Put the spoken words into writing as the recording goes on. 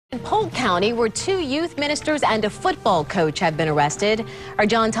In Polk County, where 2 youth ministers and a football coach have been arrested. Our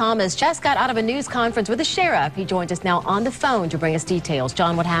John Thomas just got out of a news conference with the sheriff. He joins us now on the phone to bring us details.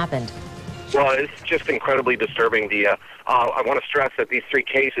 John, what happened? Well, it's just incredibly disturbing. I want to stress that these 3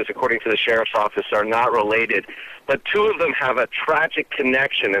 cases, according to the sheriff's office, are not related, but 2 of them have a tragic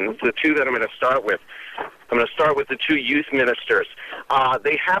connection, and it's the 2 that I'm going to start with. I'm going to start with the 2 youth ministers.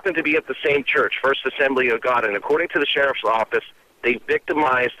 They happen to be at the same church, First Assembly of God, and according to the sheriff's office, they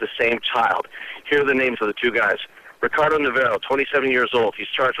victimized the same child. Here are the names of the 2 guys. Ricardo Navarro, 27 years old. He's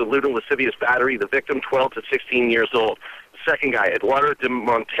charged with lewd and lascivious battery. The victim, 12 to 16 years old. The second guy, Eduardo de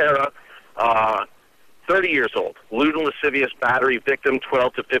Montera, 30 years old. Lewd and lascivious battery. Victim,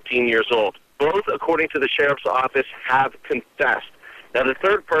 12 to 15 years old. Both, according to the sheriff's office, have confessed. Now, the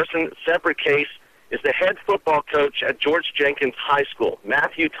third person, separate case, is the head football coach at George Jenkins High School,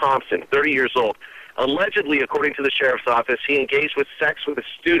 Matthew Thompson, 30 years old. Allegedly, according to the sheriff's office, he engaged with sex with a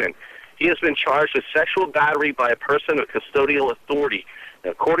student. He has been charged with sexual battery by a person of custodial authority.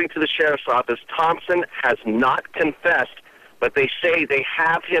 Now, according to the sheriff's office, Thompson has not confessed, but they say they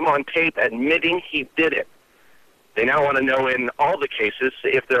have him on tape admitting he did it. They now want to know in all the cases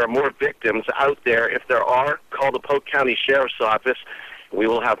if there are more victims out there. If there are, call the Polk County Sheriff's Office. We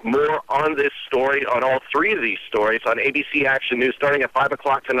will have more on this story, on all 3 of these stories, on ABC Action News starting at 5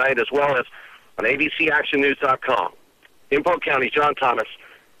 o'clock tonight, as well as on abcactionnews.com. In Polk County, John Thomas,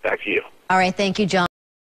 back to you. All right, thank you, John.